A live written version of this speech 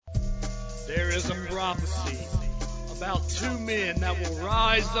There is a prophecy about two men that will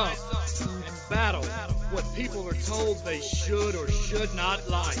rise up and battle what people are told they should or should not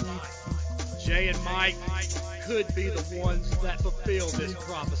like. Jay and Mike could be the ones that fulfill this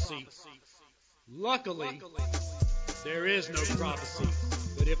prophecy. Luckily, there is no prophecy,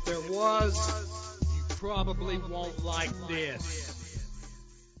 but if there was, you probably won't like this.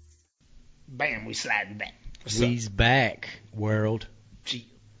 Bam, we sliding back. We's back, world. Gee.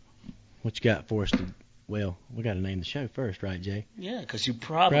 What you got for us well, we got to name the show first, right, Jay? Yeah, because you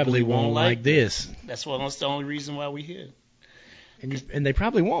probably won't like this. That's the only reason why we're here. And they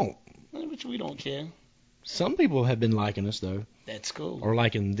probably won't. Which we don't care. Some people have been liking us, though. That's cool. Or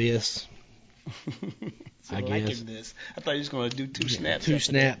liking this. So I guess. liking this. I thought you was going to do two snaps. Two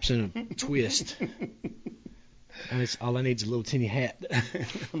snaps and a twist. And all I need is a little teeny hat.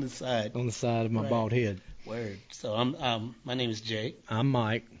 On the side. On the side of my bald head. Word. So my name is Jay. I'm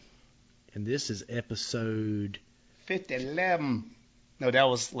Mike. And this is episode 11. No, that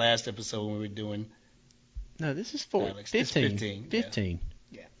was last episode when we were doing. No, this is 15. 15.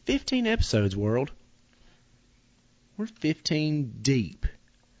 Yeah. 15 episodes, world. We're 15 deep.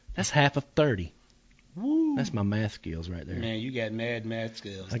 That's half of 30. Woo. That's my math skills right there. Man, you got mad math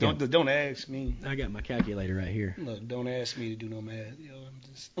skills. Don't ask me. I got my calculator right here. Look, don't ask me to do no math.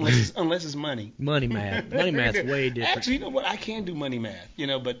 Unless it's money. Money math. Money math's way different. Actually, you know what? I can do money math.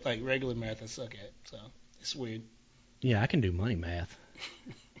 But like regular math, I suck at. So it's weird. Yeah, I can do money math.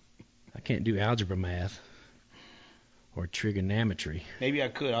 I can't do algebra math or trigonometry. Maybe I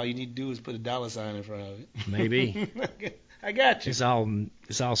could. All you need to do is put a dollar sign in front of it. Maybe. I got you. It's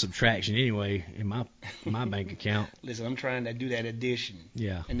all subtraction anyway in my bank account. Listen, I'm trying to do that addition.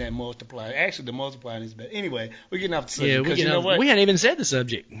 Yeah. And that multiply. Actually, the multiplying is better. Anyway, we're getting off the subject. Yeah, because you know what? We hadn't even said the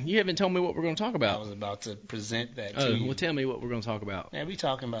subject. You haven't told me what we're going to talk I about. was about to present that to you. Well, tell me what we're going to talk about. Man, we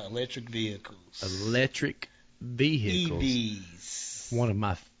talking about electric vehicles. Electric vehicles. EVs. One of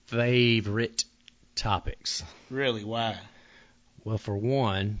my favorite topics. Really? Why? Well, for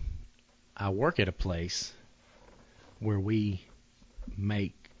one, I work at a place where we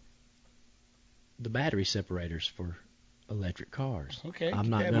make the battery separators for electric cars. Okay.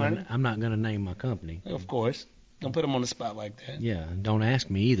 I'm not gonna name my company. Of course. Don't put them on the spot like that. Yeah, don't ask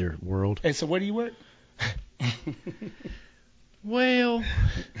me either, world. Hey, so where do you work? Well,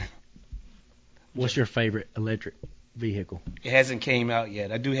 what's your favorite electric vehicle? It hasn't came out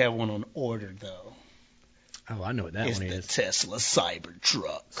yet. I do have one on order though. Oh, I know what that one is. It's the Tesla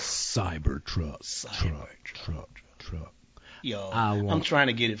Cybertruck. Cybertruck. Yo, I'm trying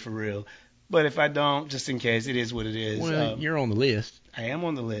to get it for real. But if I don't, just in case, it is what it is. Well, you're on the list. I am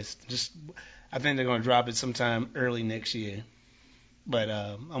on the list. I think they're going to drop it sometime early next year. But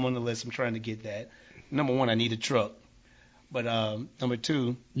I'm on the list. I'm trying to get that. Number one, I need a truck. But number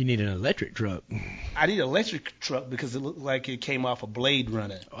two, you need an electric truck. I need an electric truck because it looked like it came off a Blade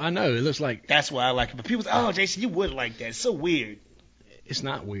Runner. I know. It looks like. That's why I like it. But people say, oh, Jason, you would like that. It's so weird. It's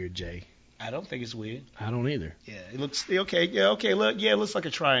not weird, Jay. I don't think it's weird. I don't either. Yeah, it looks okay. Yeah, okay. Look, yeah, it looks like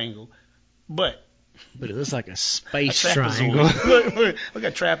a triangle, but it looks like a space triangle. look,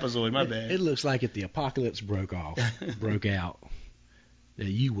 a trapezoid. My bad. It looks like if the apocalypse broke out, that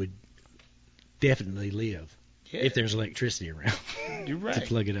you would definitely live if there's electricity around. You're right. To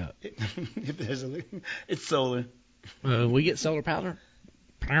plug it up. If there's it's solar. We get solar power.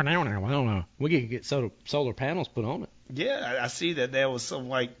 I don't know. We can get solar panels put on it. Yeah, I see that there was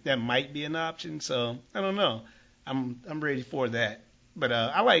some that might be an option. So I don't know. I'm ready for that. But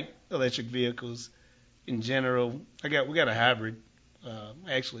I like electric vehicles in general. We got a hybrid.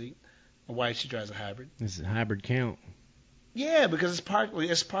 Actually, my wife, she drives a hybrid. Does the hybrid count? Yeah, because it's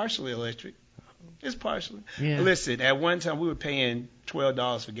partially electric. It's partially. Yeah. Listen, at one time we were paying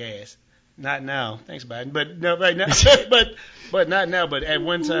 $12 for gas. Not now, thanks Biden. But no, right now, but not now. But at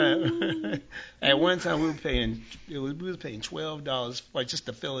one time, we were paying $12 just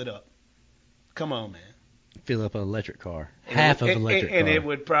to fill it up. Come on, man. Fill up an electric car. Half of an electric car. And it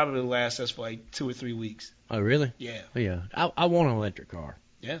would probably last us for 2 or 3 weeks. Oh, really? Yeah. Yeah. I want an electric car.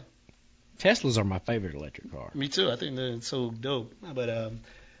 Yeah. Teslas are my favorite electric car. Me too. I think they're so dope. But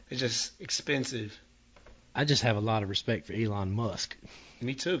it's just expensive. I just have a lot of respect for Elon Musk.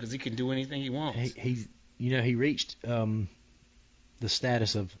 Me too, because he can do anything he wants. He reached the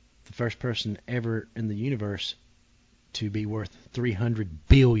status of the first person ever in the universe to be worth $300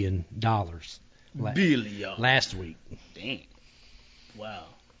 billion. Last week. Dang. Wow.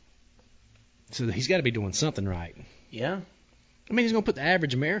 So he's got to be doing something right. Yeah. I mean, he's going to put the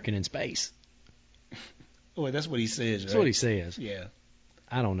average American in space. Well, that's what he says, right? That's what he says. Yeah.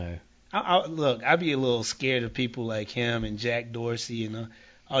 I don't know. Look, I'd be a little scared of people like him and Jack Dorsey and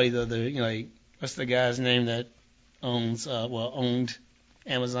all these other, like, what's the guy's name that owned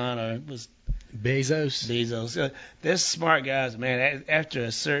Amazon or was Bezos. Bezos. They're smart guys, man. After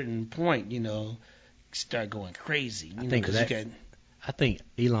a certain point, start going crazy. I think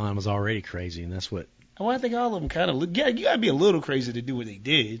Elon was already crazy, and that's what. Well, I think all of them kind of look. Yeah, you gotta be a little crazy to do what they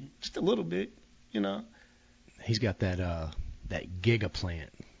did, just a little bit, He's got that giga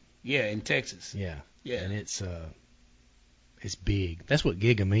plant. Yeah, in Texas. Yeah. Yeah. And it's big. That's what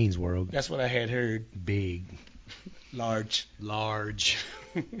giga means, world. That's what I had heard. Big. Large.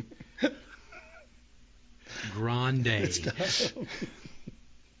 Grande.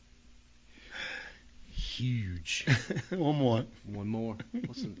 Huge. One more.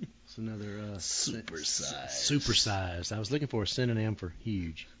 What's another? Supersized. Supersized. I was looking for a synonym for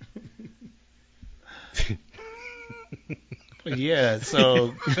huge. Yeah,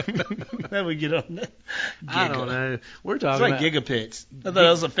 so how we get on that? I don't know. We're talking it's like about gigapets. I thought that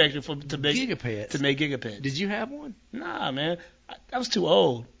was effective to make gigapets. To make gigapets. Did you have one? Nah, man. I was too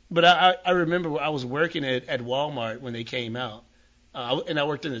old. But I remember I was working at Walmart when they came out, and I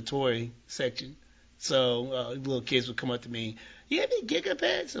worked in the toy section. So little kids would come up to me, "You have any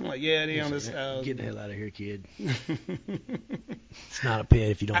gigapets?" I'm like, "Yeah, they on this." Get the hell out of here, kid. It's not a pet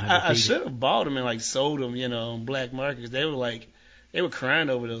if you don't have a I should have bought them and like sold them, on black market. 'Cause they were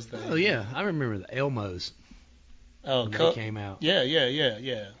crying over those things. Oh yeah, I remember the Elmos. Oh, when they came out.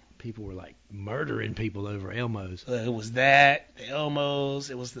 Yeah. People were like murdering people over Elmos. It was that, the Elmos,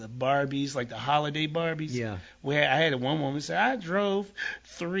 it was the Barbies, like the holiday Barbies. Yeah. Where I had one woman say, I drove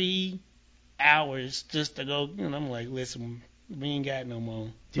 3 hours just to go, I'm like, listen, we ain't got no more.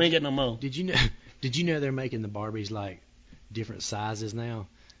 Did you know they're making the Barbies like different sizes now?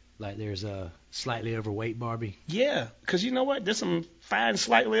 Like there's a slightly overweight Barbie. Yeah, because you know what? There's some fine,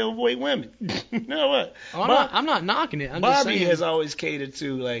 slightly overweight women. You know what? Oh, I'm not knocking it. I'm Barbie just saying. has always catered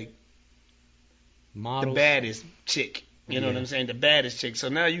to like models. The baddest chick. You know what I'm saying? The baddest chick. So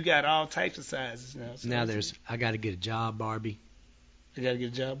now you got all types of sizes now. So now there's I got to get a job Barbie. I got to get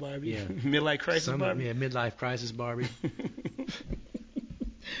a job Barbie? Yeah. Midlife crisis Barbie? Yeah, midlife crisis Barbie.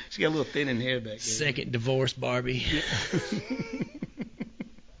 She got a little thin in hair back there. Second divorce Barbie. Yeah.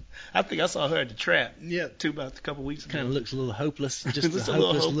 I think I saw her at the Trap. Yeah. About a couple weeks ago. Kind of looks a little hopeless. Just a little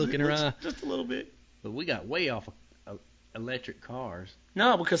hopeless look in her eye. Just a little bit. But we got way off of electric cars.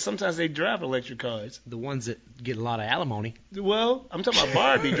 No, because sometimes they drive electric cars. The ones that get a lot of alimony. Well, I'm talking about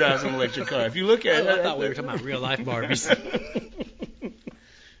Barbie drives an electric car. If you look at I thought we were talking about real life Barbies.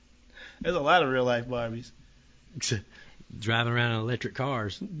 There's a lot of real life Barbies. Driving around in electric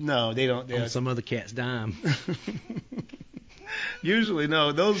cars. No, they don't. On some other cat's dime. Usually,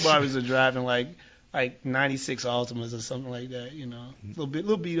 no. Those Barbies are driving like 96 Altimas or something like that. A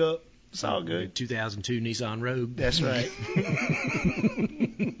little beat up. It's all good. 2002 Nissan Rogue. That's right.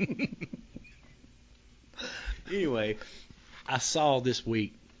 Anyway, I saw this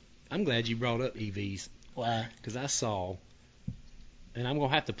week. I'm glad you brought up EVs. Why? Because I saw, and I'm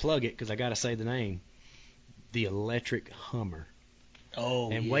gonna have to plug it because I gotta say the name. The electric Hummer.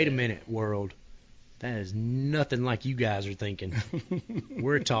 Oh. And wait a minute, world. That is nothing like you guys are thinking.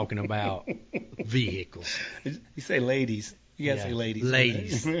 We're talking about vehicles. You say ladies. You gotta say ladies.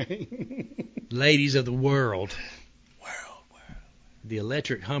 Ladies. Ladies of the world. The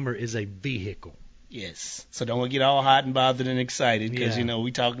electric Hummer is a vehicle. Yes. So don't get all hot and bothered and excited because,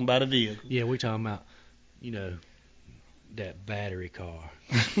 we talking about a vehicle. Yeah, we're talking about, that battery car.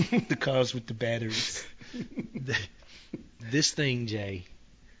 The cars with the batteries. This thing, Jay,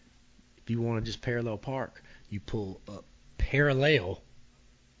 if you want to just parallel park, you pull up parallel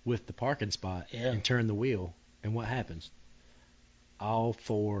with the parking spot and turn the wheel. And what happens? All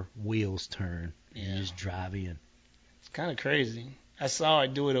 4 wheels turn. And you just drive in. It's kind of crazy. I saw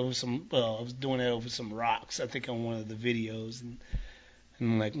it do it over I was doing it over some rocks, I think on one of the videos. And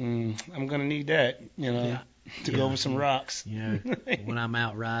I'm like, I'm going to need that, to go over some rocks. When I'm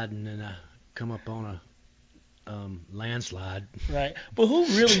out riding and I come up on a landslide. Right. But who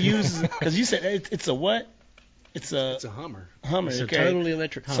really uses it? Because you said it's a what? It's a Hummer. Hummer. It's okay. a totally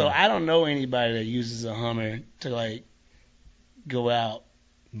electric Hummer. So I don't know anybody that uses a Hummer to go out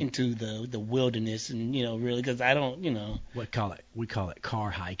into the wilderness and really because I don't we call it car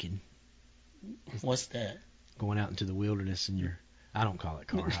hiking. What's that? Going out into the wilderness and I don't call it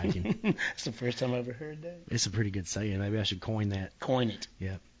car hiking. That's the first time I ever heard that. It's a pretty good saying. Maybe I should coin that. Coin it.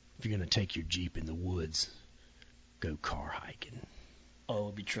 Yeah. If you're gonna take your Jeep in the woods, go car hiking. Oh, it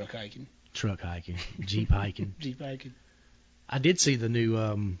would be truck hiking. Truck hiking. Jeep hiking. Jeep hiking. I did see the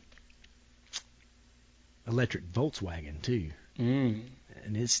new electric Volkswagen too.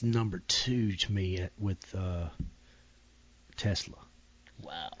 And it's number 2 to me with Tesla.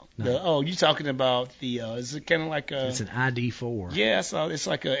 Wow. No. You talking about the? Is it kind of like a? It's an ID4. Yeah, I saw. It's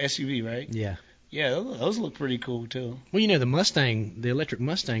like a SUV, right? Yeah. Yeah, those look pretty cool too. Well, you know, the electric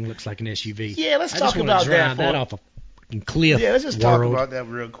Mustang looks like an SUV. Yeah, let's I talk just want about to drive that. that off a fucking cliff. Yeah, let's just talk world. about that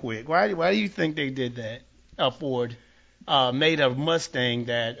real quick. Why do you think they did that? Ford made a Mustang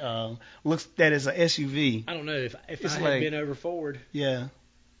that that is a SUV. I don't know if It's I had like- been over Ford, Yeah.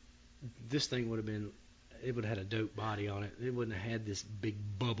 this thing would have been. It would have had a dope body on it. It wouldn't have had this big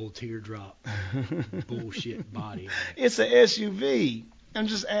bubble teardrop bullshit body on it. It's a SUV. I'm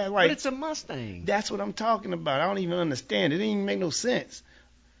just But like it's a Mustang. that's what I'm talking about. I don't even understand. It didn't even make no sense.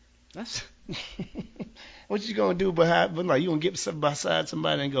 That's What you gonna do behind? But like you gonna get beside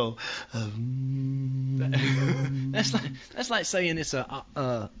somebody and go? that's like saying it's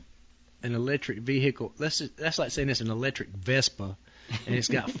an electric vehicle. That's like saying it's an electric Vespa, and it's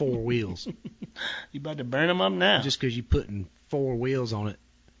got 4 wheels. You about to burn them up now? Just because you're putting 4 wheels on it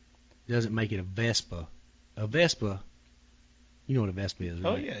doesn't make it a Vespa. A Vespa, you know what a Vespa is,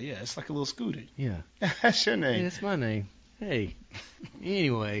 right? Oh yeah. It's like a little scooter. Yeah. That's your Yeah, name. that's my name. Hey.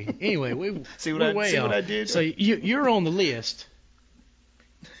 Anyway, we See what we're I way see off. what I did? So you're on the list.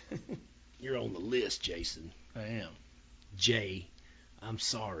 You're on the list, Jason. I am. Jay, I'm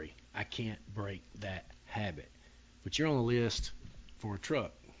sorry, I can't break that habit. But you're on the list for a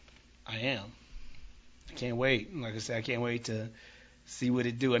truck. I am. I can't wait. Like I said, I can't wait to see what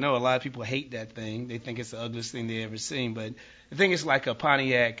it do. I know a lot of people hate that thing. They think it's the ugliest thing they ever seen. But I think it's like a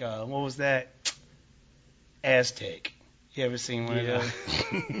Pontiac. What was that? Aztec. You ever seen one of those?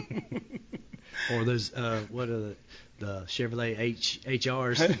 Or those, what are the Chevrolet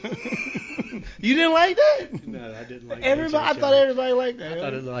HRs? You didn't like that? No, I didn't like Everybody. I thought everybody liked that. I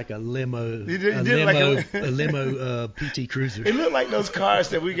thought it looked like a limo. You did like a limo PT Cruiser. It looked like those cars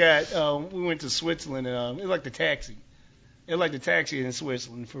that we got. We went to Switzerland and it was like the taxi. It was like the taxi in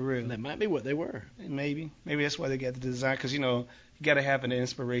Switzerland for real. That might be what they were. Maybe that's why they got the design because you got to have an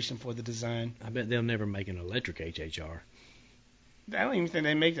inspiration for the design. I bet they'll never make an electric HHR. I don't even think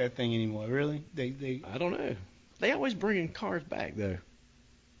they make that thing anymore. Really? I don't know. They always bringing cars back though.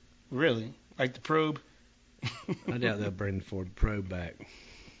 Really? Like the Probe? I doubt they'll bring the Ford Probe back.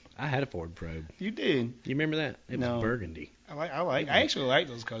 I had a Ford Probe. You did? You remember that? It No. was burgundy. I actually like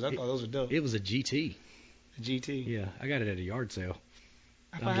those cars. I thought those were dope. It was a GT. The GT. Yeah, I got it at a yard sale.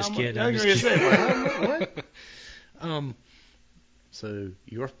 I'm I'm just kidding. I I'm was just gonna kidding. say, what? So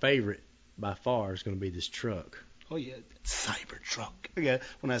your favorite by far is going to be this truck. Oh yeah, Cybertruck.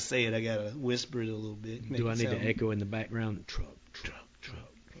 When I say it, I gotta whisper it a little bit. Do I need to echo in the background? Truck.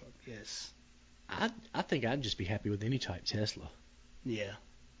 Yes. I think I'd just be happy with any type Tesla. Yeah.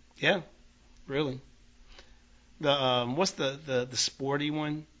 Yeah. Really. The what's the sporty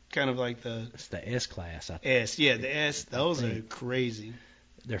one? Kind of like the It's the S class. S. Yeah, the S. Those are think. crazy.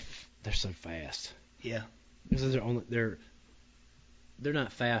 They're so fast. Yeah. Because they're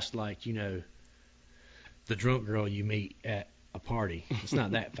not fast like the drunk girl you meet at a party. It's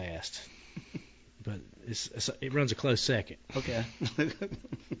not that fast, but it runs a close second. Okay.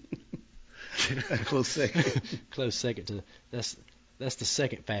 A close second. Close second to that's the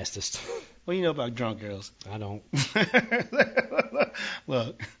second fastest. What do you know about drunk girls? I don't.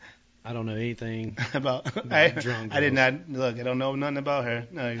 Look. I don't know anything about drunk I did girls. not look. I don't know nothing about her.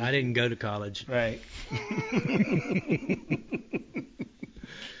 No. I didn't go to college. Right.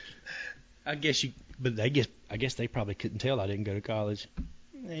 I guess they probably couldn't tell I didn't go to college.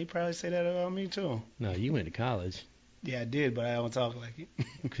 They probably say that about me too. No, you went to college Yeah, I did, but I don't talk like it.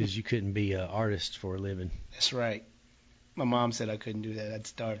 because you couldn't be an artist for a living. That's right. My mom said I couldn't do that. I'd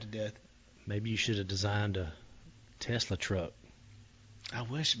starve to death. Maybe you should have designed a Tesla truck. I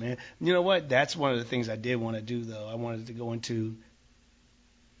wish, man. You know what? That's one of the things I did want to do, though. I wanted to go into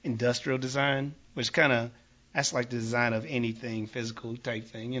industrial design, which that's like the design of anything, physical type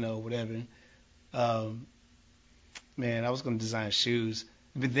thing, whatever. Man, I was going to design shoes.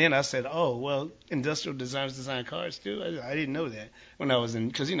 But then I said, oh, well, industrial designers design cars, too? I didn't know that when I was in,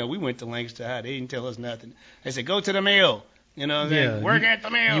 because, we went to Lancaster High. They didn't tell us nothing. They said, go to the mill. Work at the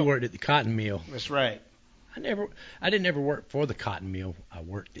mill. You worked at the cotton mill. That's right. I didn't ever work for the cotton mill. I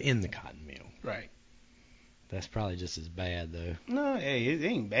worked in the cotton mill. Right. That's probably just as bad, though. No, hey, it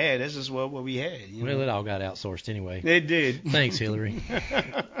ain't bad. That's just what we had. Well, it all got outsourced anyway. It did. Thanks, Hillary.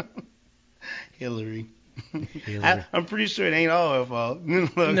 Hillary. Hillary. I'm pretty sure it ain't all her fault.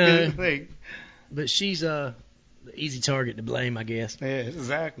 No. Like, But she's the easy target to blame, I guess. yeah,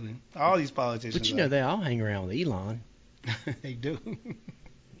 exactly. All these politicians. But they all hang around with Elon. They do.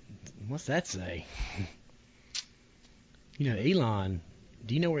 What's that say? Elon.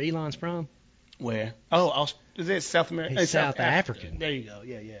 Do you know where Elon's from? Where? Oh, Is it South America? He's South African. There you go.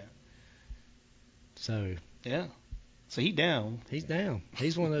 Yeah. So Yeah. So he down. he's down.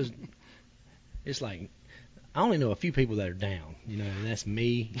 He's one of those. It's like I only know a few people that are down. And that's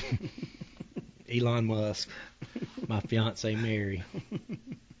me, Elon Musk, my fiance Mary.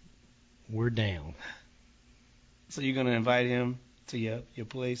 We're down. So you're gonna invite him to your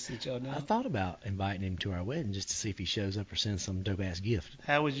place that y'all down? I thought about inviting him to our wedding just to see if he shows up or sends some dope ass gift.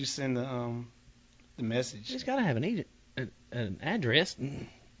 How would you send the message? He's got to have an address.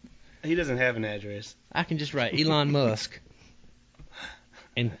 He doesn't have an address. I can just write Elon Musk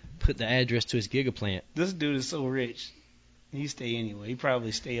and put the address to his gigaplant. This dude is so rich. He stay anywhere. He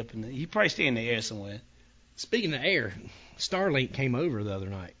probably stay in the air somewhere. Speaking of air, Starlink came over the other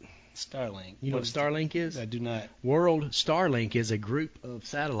night. Starlink. You know what Starlink is? I do not. World Starlink is a group of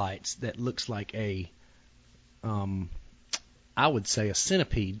satellites that looks like I would say a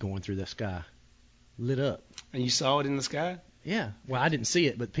centipede going through the sky, lit up. And you saw it in the sky? Yeah. Well, I didn't see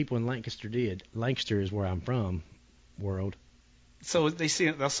it, but people in Lancaster did. Lancaster is where I'm from. World. So they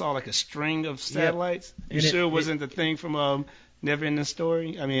saw like a string of satellites. Yep. You sure it wasn't the thing from Never Ending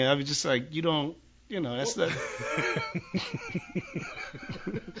Story? I mean, I was just like, that's the.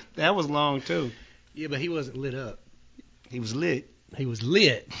 That was long too. Yeah, but he wasn't lit up. He was lit. He was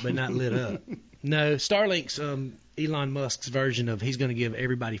lit, but not lit up. No, Starlink's Elon Musk's version of he's going to give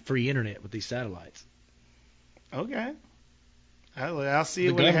everybody free internet with these satellites. Okay. I'll see The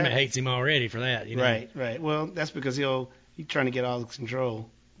it when government hates him already for that. Right. Well, that's because he's trying to get all the control.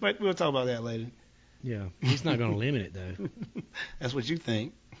 But we'll talk about that later. Yeah, he's not going to limit it though. That's what you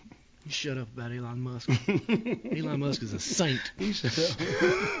think. You shut up about Elon Musk. Elon Musk is a saint.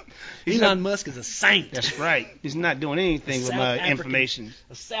 Elon Musk is a saint. That's right. He's not doing anything with my information.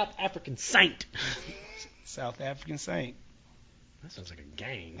 A South African saint. South African saint. That sounds like a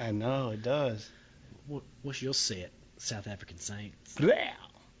gang. I know, it does. What's your set? South African saints. You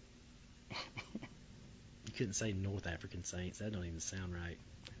couldn't say North African saints. That don't even sound right.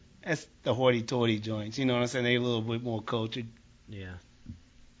 That's the hoity-toity joints. You know what I'm saying? They're a little bit more cultured. Yeah.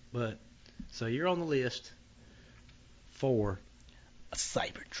 But, so you're on the list for a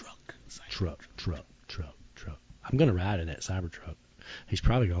Cybertruck. Truck. I'm going to ride in that Cybertruck. He's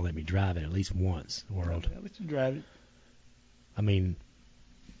probably going to let me drive it at least once, World. I'll let you drive it. I mean,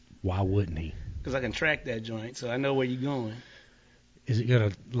 why wouldn't he? Because I can track that joint, so I know where you're going. Is it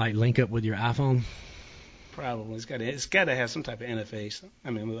going to, link up with your iPhone? Probably. It's got to have some type of interface.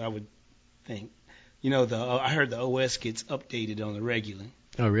 I mean, I would think. I heard the OS gets updated on the regular.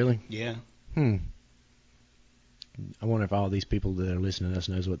 Oh, really? Yeah. I wonder if all these people that are listening to us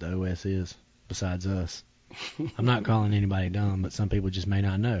knows what the OS is, besides us. I'm not calling anybody dumb, but some people just may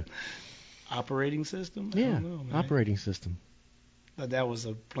not know. Operating system? Yeah, I don't know, man. operating system. I thought that was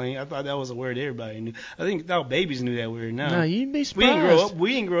a word everybody knew. I think all babies knew that word now. No, you'd be surprised.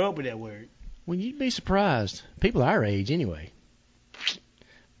 We didn't grow up with that word. Well, you'd be surprised. People our age, anyway.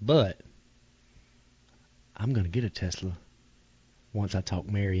 But I'm going to get a Tesla once I talk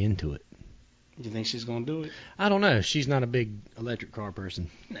Mary into it. You think she's going to do it? I don't know. She's not a big electric car person.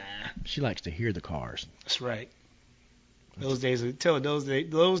 Nah. She likes to hear the cars. That's right. Those days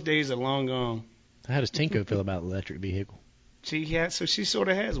are long gone. How does Tinko feel about the electric vehicle? She sort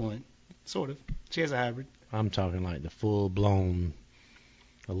of has one. Sort of. She has a hybrid. I'm talking like the full-blown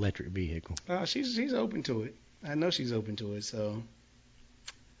electric vehicle. She's open to it. I know she's open to it, so.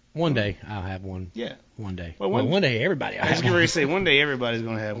 One day I'll have one. Yeah. One day. Well, one day everybody will have one. I was getting ready to say, one day everybody's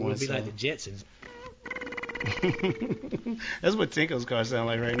going to have one. We'll be like the Jetsons. That's what Tinko's car sound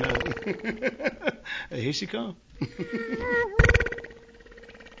like right now. Hey, here she come.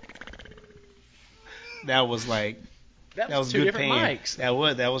 That was two good different pan. mics.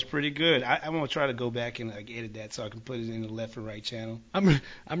 That was pretty good. I'm gonna try to go back and edit that so I can put it in the left and right channel. I'm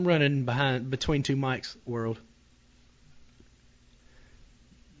running between two mics, World.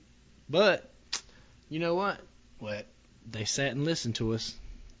 But you know what? What? They sat and listened to us.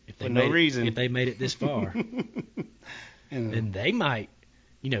 For no reason. If they made it this far, then they might.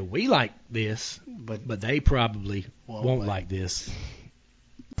 We like this, but they probably won't like this.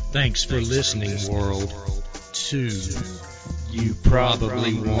 Thanks for listening, world. To You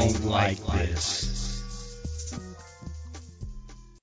Probably Won't Like This.